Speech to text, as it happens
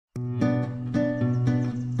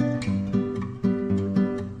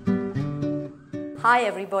Hi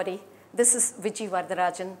everybody, this is Vijay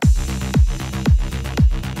Vardarajan.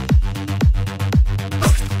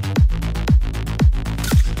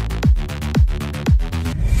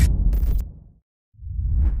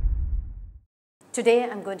 Today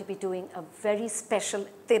I'm going to be doing a very special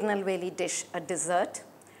Thirunelveli dish, a dessert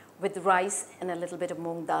with rice and a little bit of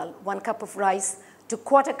moong dal. 1 cup of rice to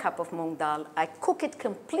 1/4 cup of moong dal. I cook it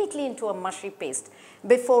completely into a mushy paste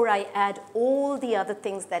before I add all the other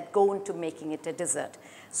things that go into making it a dessert.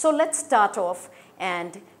 So let's start off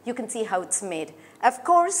and you can see how it's made. Of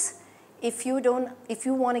course, if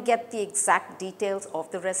you want to get the exact details of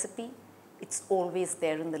the recipe, it's always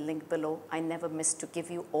there in the link below. I never miss to give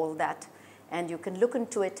you all that. And you can look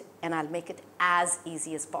into it and I'll make it as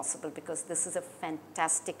easy as possible because this is a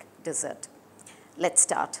fantastic dessert. Let's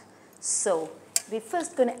start. So we're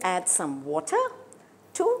first going to add some water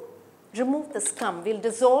to remove the scum. We'll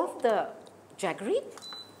dissolve the jaggery.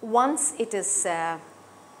 Once it is,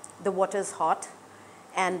 the water is hot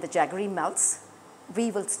and the jaggery melts,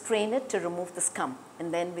 we will strain it to remove the scum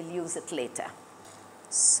and then we'll use it later.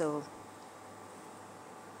 So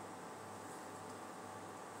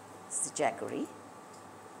this is the jaggery.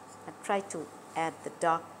 I try to add the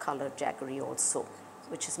dark color jaggery also,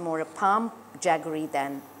 which is more a palm jaggery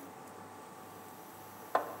than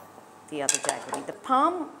the other jaggery. The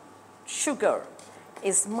palm sugar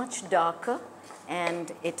is much darker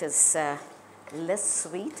and it is less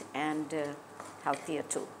sweet and healthier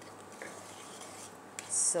too.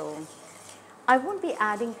 So I won't be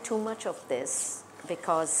adding too much of this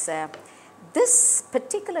because this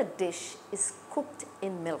particular dish is cooked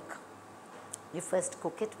in milk. You first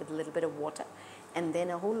cook it with a little bit of water and then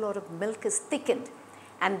a whole lot of milk is thickened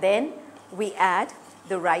and then we add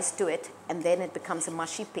the rice to it and then it becomes a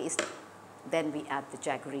mushy paste. Then we add the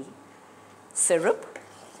jaggery syrup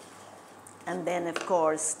and then of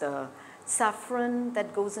course the saffron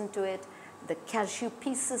that goes into it, the cashew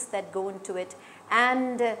pieces that go into it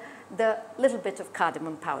and the little bit of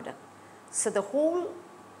cardamom powder. So the whole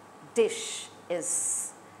dish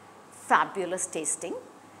is fabulous tasting.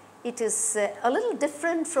 It is a little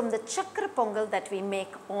different from the chakra pongal that we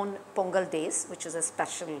make on Pongal days, which is a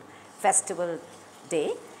special festival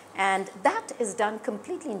day. And that is done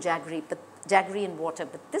completely in jaggery and water,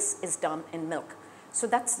 but this is done in milk. So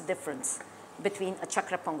that's the difference between a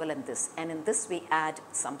chakra pongal and this. And in this we add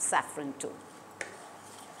some saffron too.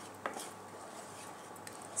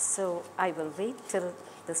 So I will wait till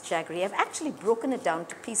this jaggery. I've actually broken it down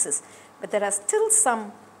to pieces, but there are still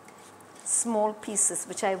some small pieces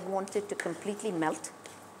which I wanted to completely melt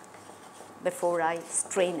before I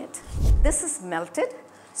strain it. This is melted,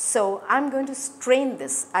 so I'm going to strain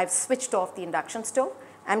this. I've switched off the induction stove.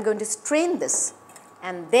 I'm going to strain this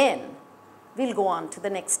and then we'll go on to the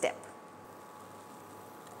next step.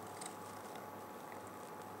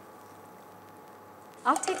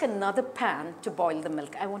 I'll take another pan to boil the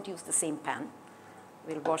milk. I won't use the same pan.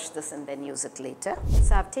 We'll wash this and then use it later.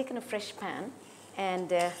 So I've taken a fresh pan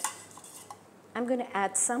and I'm going to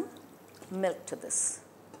add some milk to this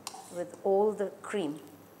with all the cream.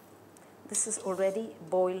 This is already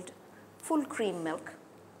boiled full cream milk.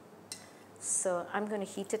 So I'm going to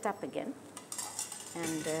heat it up again.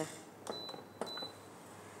 And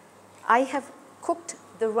I have cooked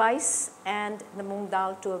the rice and the moong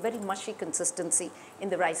dal to a very mushy consistency in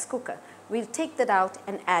the rice cooker. We'll take that out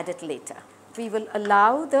and add it later. We will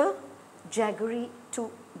allow the jaggery to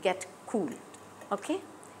get cooled, okay?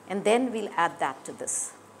 And then we'll add that to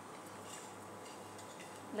this.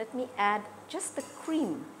 Let me add just the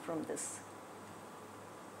cream from this.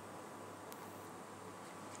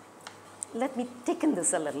 Let me thicken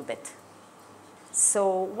this a little bit. So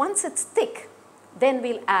once it's thick, then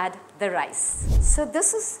we'll add the rice. So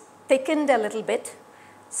this is thickened a little bit,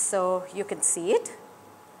 so you can see it,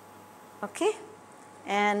 okay?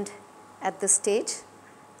 And at this stage,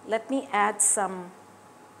 let me add some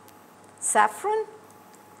saffron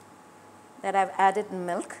that I've added in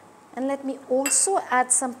milk, and let me also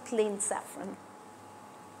add some plain saffron.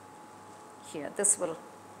 Here, this will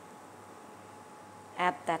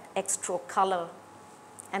add that extra color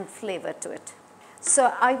and flavor to it.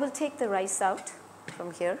 So I will take the rice out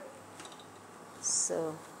from here.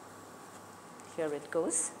 So here it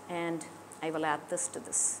goes, and I will add this to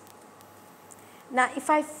this. Now, if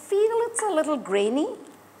I feel it's a little grainy,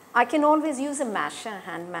 I can always use a masher, a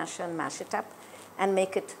hand masher, and mash it up and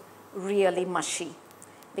make it really mushy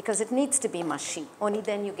because it needs to be mushy. Only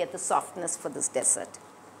then you get the softness for this dessert.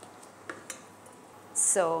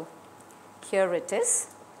 So here it is,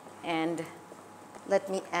 and let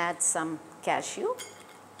me add some cashew.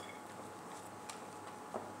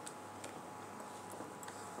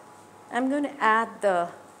 I'm going to add the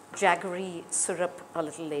jaggery syrup a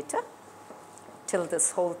little later till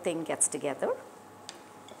this whole thing gets together.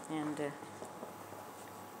 And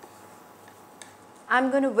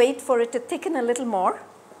I'm going to wait for it to thicken a little more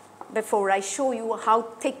before I show you how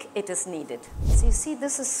thick it is needed. So you see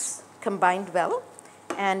this is combined well,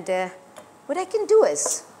 and what I can do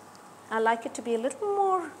is I like it to be a little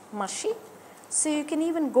more mushy, so you can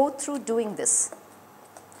even go through doing this.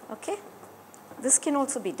 Okay? This can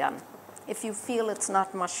also be done if you feel it's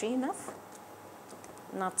not mushy enough,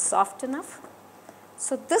 not soft enough.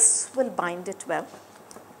 So this will bind it well.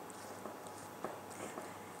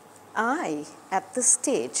 At this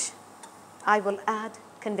stage, I will add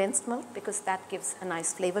condensed milk because that gives a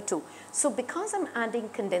nice flavor too. So because I'm adding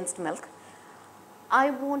condensed milk, I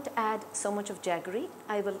won't add so much of jaggery.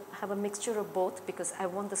 I will have a mixture of both because I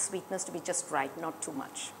want the sweetness to be just right, not too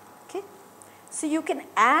much. Okay? So you can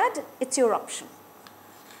add, it's your option,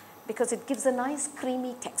 because it gives a nice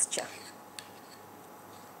creamy texture.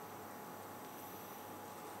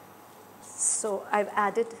 So I've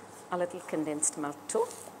added a little condensed milk too,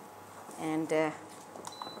 and it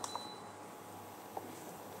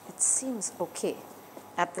seems okay.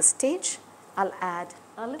 At this stage, I'll add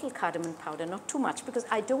a little cardamom powder, not too much, because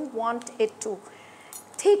I don't want it to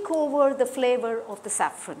take over the flavor of the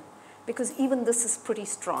saffron, because even this is pretty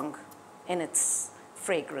strong in its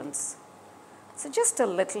fragrance. So just a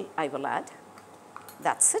little I will add.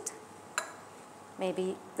 That's it.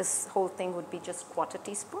 Maybe this whole thing would be just 1/4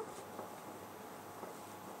 teaspoon.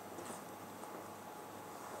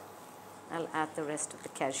 I'll add the rest of the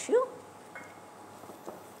cashew.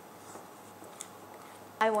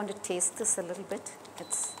 I want to taste this a little bit. I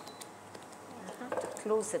have to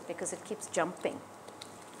close it because it keeps jumping.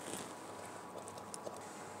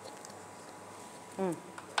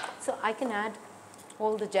 So I can add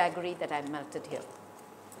all the jaggery that I've melted here.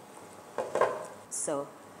 So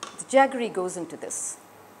the jaggery goes into this.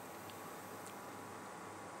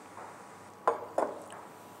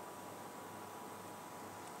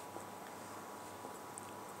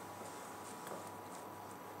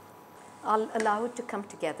 I'll allow it to come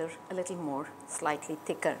together a little more, slightly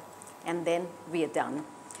thicker, and then we are done.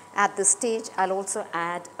 At this stage, I'll also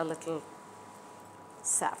add a little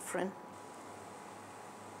saffron.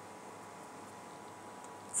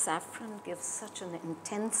 Saffron gives such an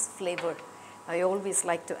intense flavor. I always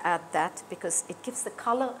like to add that because it gives the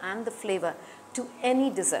color and the flavor to any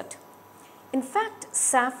dessert. In fact,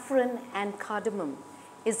 saffron and cardamom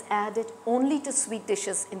is added only to sweet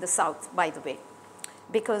dishes in the South, by the way,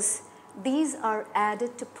 because these are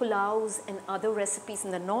added to pulaus and other recipes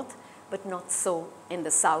in the North, but not so in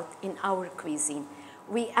the South in our cuisine.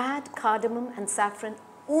 We add cardamom and saffron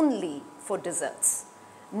only for desserts,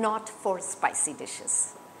 not for spicy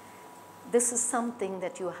dishes. This is something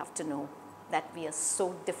that you have to know, that we are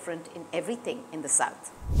so different in everything in the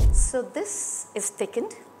South. So this is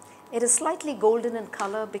thickened. It is slightly golden in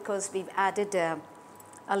color because we've added a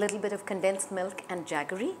little bit of condensed milk and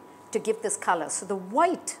jaggery to give this color. So the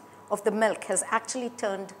white of the milk has actually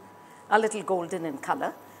turned a little golden in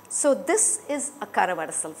color. So this is Akaara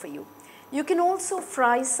Vadasal for you. You can also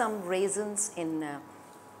fry some raisins in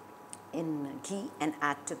ghee and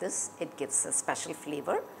add to this. It gives a special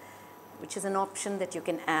flavor, which is an option that you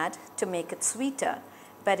can add to make it sweeter.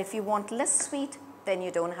 But if you want less sweet, then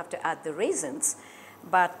you don't have to add the raisins.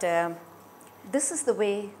 But this is the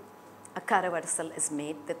way Akaara Vadasal is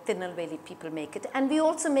made. The Thirunelveli people make it. And we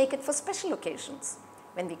also make it for special occasions.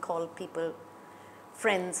 When we call people,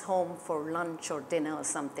 friends home for lunch or dinner or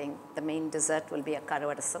something, the main dessert will be Akaara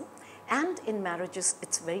Vadasal. And in marriages,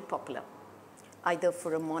 it's very popular. Either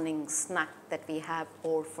for a morning snack that we have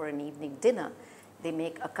or for an evening dinner, they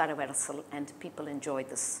make Akaara Vadasal and people enjoy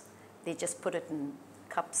this. They just put it in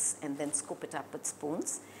cups and then scoop it up with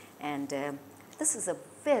spoons. And this is a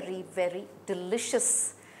very, very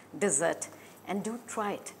delicious dessert. And do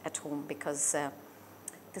try it at home because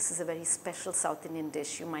this is a very special South Indian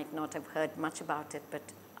dish. You might not have heard much about it, but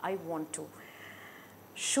I want to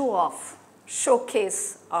show off,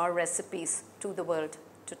 showcase our recipes to the world,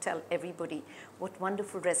 to tell everybody what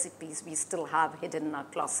wonderful recipes we still have hidden in our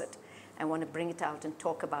closet. I want to bring it out and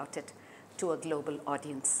talk about it to a global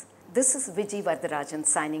audience. This is Viji'sVeggieVignettes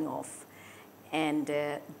signing off. And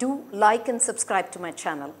do like and subscribe to my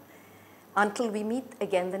channel. Until we meet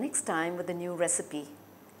again the next time with a new recipe,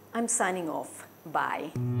 I'm signing off.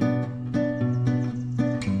 Bye.